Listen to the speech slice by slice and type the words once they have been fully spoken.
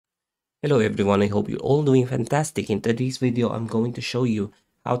Hello everyone, I hope you're all doing fantastic. In today's video, I'm going to show you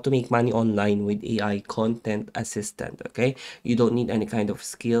how to make money online with AI content assistant, okay? You don't need any kind of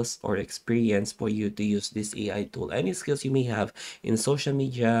skills or experience for you to use this AI tool. Any skills you may have in social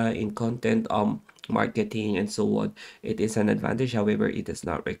media, in content, marketing and so on, it is an advantage. However, it is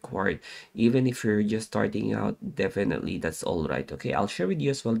not required. Even if you're just starting out, definitely that's all right, okay? I'll share with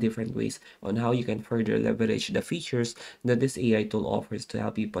you as well different ways on how you can further leverage the features that this AI tool offers to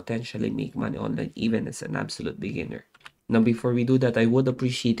help you potentially make money online even as an absolute beginner. Now, before we do that, I would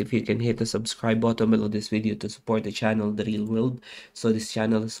appreciate if you can hit the subscribe button below this video to support the channel, The Real World. So this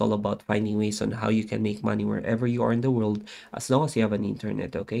channel is all about finding ways on how you can make money wherever you are in the world, as long as you have an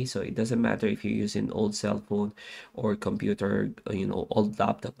internet, okay? So it doesn't matter if you're using old cell phone or computer, old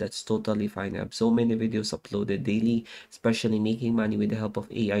laptop, that's totally fine. I have so many videos uploaded daily, especially making money with the help of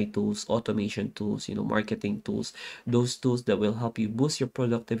AI tools, automation tools, marketing tools, those tools that will help you boost your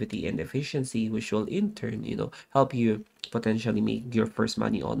productivity and efficiency, which will in turn, help you potentially make your first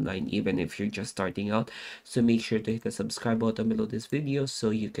money online even if you're just starting out. So make sure to hit the subscribe button below this video so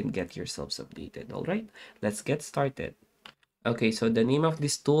you can get yourselves updated. All right, let's get started. Okay, so the name of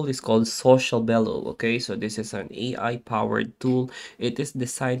this tool is called Social Bellow. Okay, so this is an AI powered tool. It is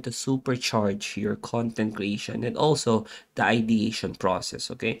designed to supercharge your content creation and also the ideation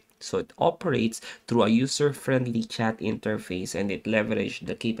process. Okay, so it operates through a user-friendly chat interface, and it leverages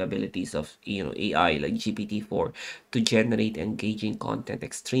the capabilities of AI like GPT-4 to generate engaging content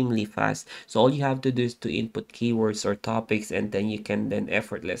extremely fast. So all you have to do is to input keywords or topics, and then you can then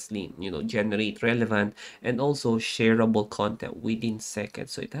effortlessly generate relevant and also shareable content within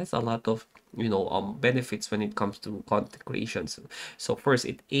seconds. So it has a lot of benefits when it comes to content creation. So first,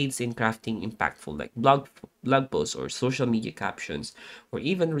 it aids in crafting impactful like blog posts or social media captions or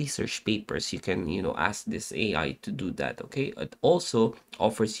even research papers. You can ask this AI to do that. Okay, it also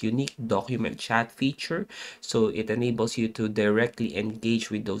offers unique document chat feature, so it enables you to directly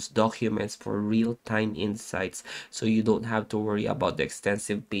engage with those documents for real-time insights, so you don't have to worry about the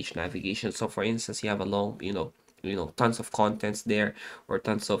extensive page navigation. So for instance, you have a long tons of contents there, or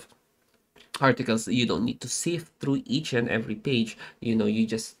tons of articles. You don't need to sift through each and every page. You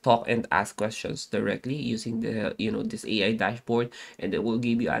just talk and ask questions directly using the this AI dashboard, and it will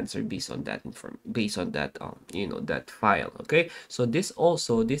give you answer based on that based on that that file. Okay, so this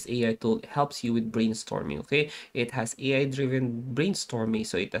AI tool helps you with brainstorming. Okay, it has AI driven brainstorming,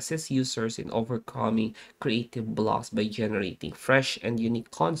 so it assists users in overcoming creative blocks by generating fresh and unique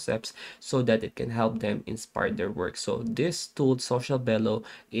concepts so that it can help them inspire their work. So this tool, Social Bellow,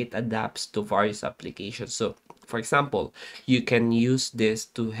 it adapts to various applications. So for example, you can use this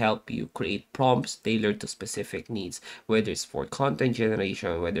to help you create prompts tailored to specific needs, whether it's for content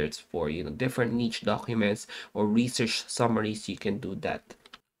generation, whether it's for different niche documents or research summaries. You can do that.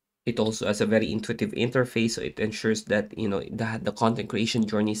 It also has a very intuitive interface, so it ensures that the content creation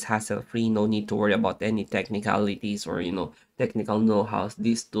journey is hassle-free. No need to worry about any technicalities or technical know-hows.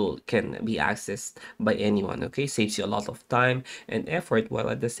 This tool can be accessed by anyone. Okay, saves you a lot of time and effort, while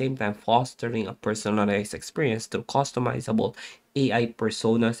at the same time fostering a personalized experience through customizable AI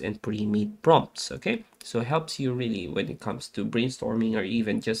personas and pre-made prompts. Okay, so it helps you really when it comes to brainstorming or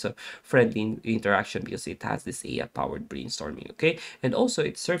even just a friendly interaction, because it has this AI powered brainstorming. Okay, and also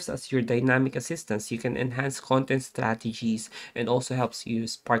it serves as your dynamic assistance. You can enhance content strategies and also helps you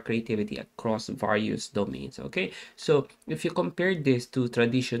spark creativity across various domains. Okay, so if you compare this to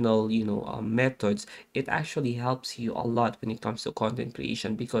traditional methods, it actually helps you a lot when it comes to content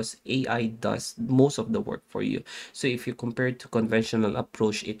creation, because AI does most of the work for you. So if you compare it to conventional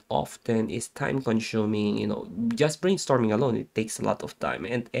approach, it often is time consuming. Just brainstorming alone, it takes a lot of time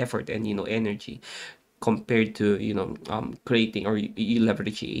and effort and energy, compared to creating or you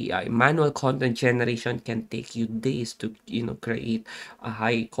leverage AI. Manual content generation can take you days to create a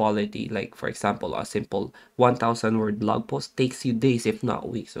high quality, like for example a simple 1,000 word blog post takes you days if not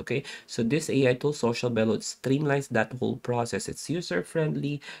weeks. Okay, so this AI tool, Social Bellow, streamlines that whole process. It's user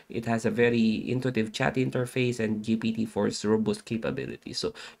friendly, it has a very intuitive chat interface, and GPT-4's robust capabilities,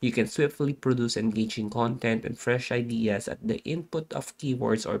 so you can swiftly produce engaging content and fresh ideas at the input of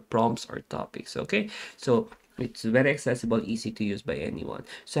keywords or prompts or topics. Okay, so it's very accessible, easy to use by anyone.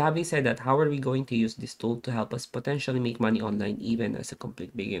 So having said that, how are we going to use this tool to help us potentially make money online even as a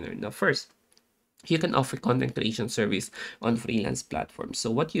complete beginner? Now, first, you can offer content creation service on freelance platforms. So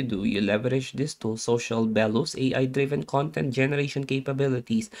what you do, you leverage this tool, Social Bellow's AI-driven content generation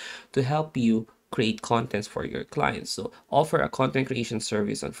capabilities, to help you create contents for your clients. So offer a content creation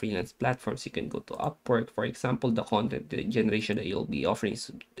service on freelance platforms. You can go to Upwork, for example. The content generation that you'll be offering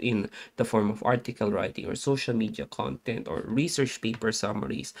is in the form of article writing or social media content or research paper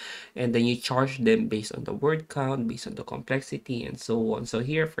summaries, and then you charge them based on the word count, based on the complexity, and so on. So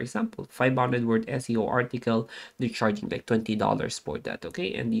here, for example, 500 word SEO article, they're charging like $20 for that.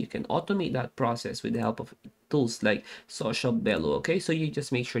 Okay, and you can automate that process with the help of tools like social Bellow. Okay, so you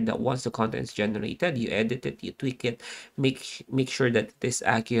just make sure that once the content is generated, you edit it, you tweak it, make sure that it is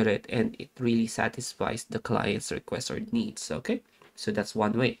accurate and it really satisfies the client's requests or needs. Okay, so that's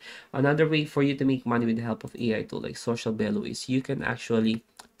one way. Another way for you to make money with the help of AI tool like social Bellow is you can actually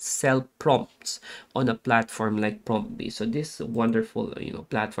sell prompts on a platform like PromptBase. So this wonderful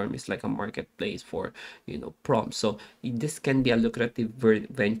platform is like a marketplace for prompts. So this can be a lucrative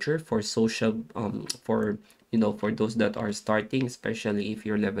venture for social for for those that are starting, especially if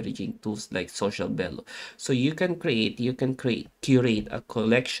you're leveraging tools like social Bellow. So curate a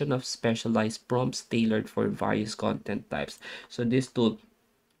collection of specialized prompts tailored for various content types. So this tool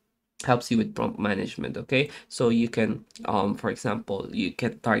helps you with prompt management. Okay, so you can for example, you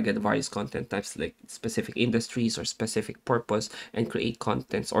can target various content types like specific industries or specific purpose and create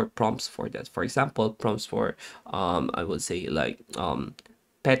contents or prompts for that. For example, prompts for I would say like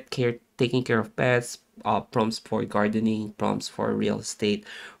pet care, taking care of pets, prompts for gardening, prompts for real estate,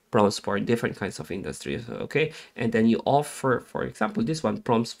 prompts for different kinds of industries. Okay, and then you offer, for example, this one,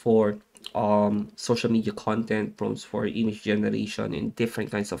 prompts for social media content, prompts for image generation in different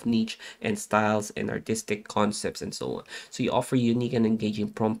kinds of niche and styles and artistic concepts and so on. So you offer unique and engaging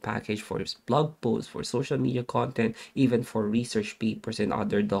prompt package for blog posts, for social media content, even for research papers and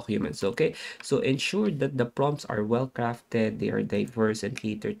other documents. Okay, so ensure that the prompts are well crafted, they are diverse and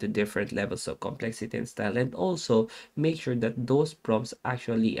cater to different levels of complexity and style, and also make sure that those prompts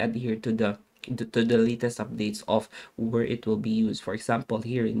actually adhere to the latest updates of where it will be used. For example,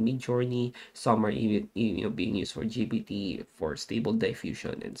 here in Midjourney, some are even being used for GPT, for stable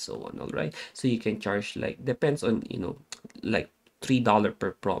diffusion, and so on. All right, so you can charge like, depends on like $3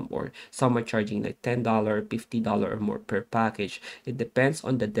 per prompt, or some are charging like $10, $50 or more per package. It depends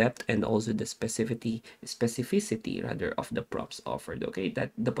on the depth and also the specificity rather of the prompts offered. Okay,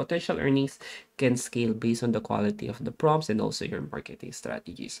 that the potential earnings can scale based on the quality of the prompts and also your marketing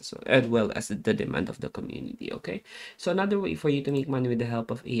strategies, so as well as the demand of the community. Okay, so another way for you to make money with the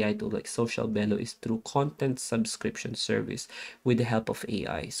help of AI tool like social Bellow is through content subscription service with the help of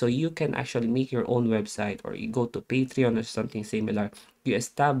AI. So you can actually make your own website, or you go to Patreon or something similar. You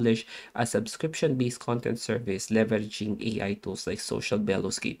establish a subscription-based content service leveraging AI tools like social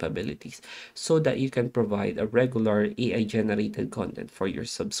Bellow's capabilities, so that you can provide a regular AI-generated content for your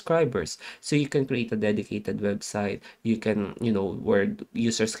subscribers. So you can create a dedicated website. You can, where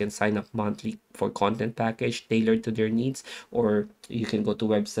users can sign up monthly for content package tailored to their needs, or you can go to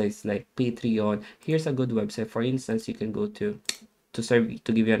websites like Patreon. Here's a good website. For instance, you can go to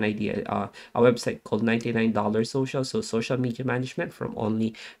give you an idea, a website called $99 social, so social media management from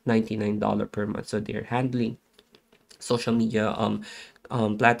only $99 per month. So they're handling social media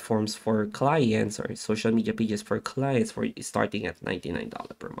platforms for clients, or social media pages for clients, for starting at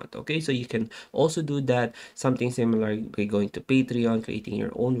 $99 per month. Okay, so you can also do that, something similar by going to Patreon, creating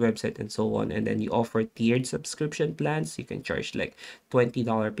your own website and so on, and then you offer tiered subscription plans. You can charge like $20,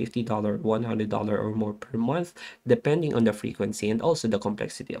 $50, $100 or more per month, depending on the frequency and also the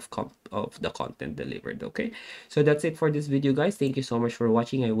complexity of the content delivered. Okay, so that's it for this video, guys. Thank you so much for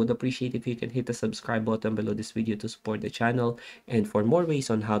watching. I would appreciate if you can hit the subscribe button below this video to support the channel and for more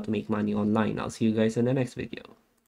ways on how to make money online. I'll see you guys in the next video.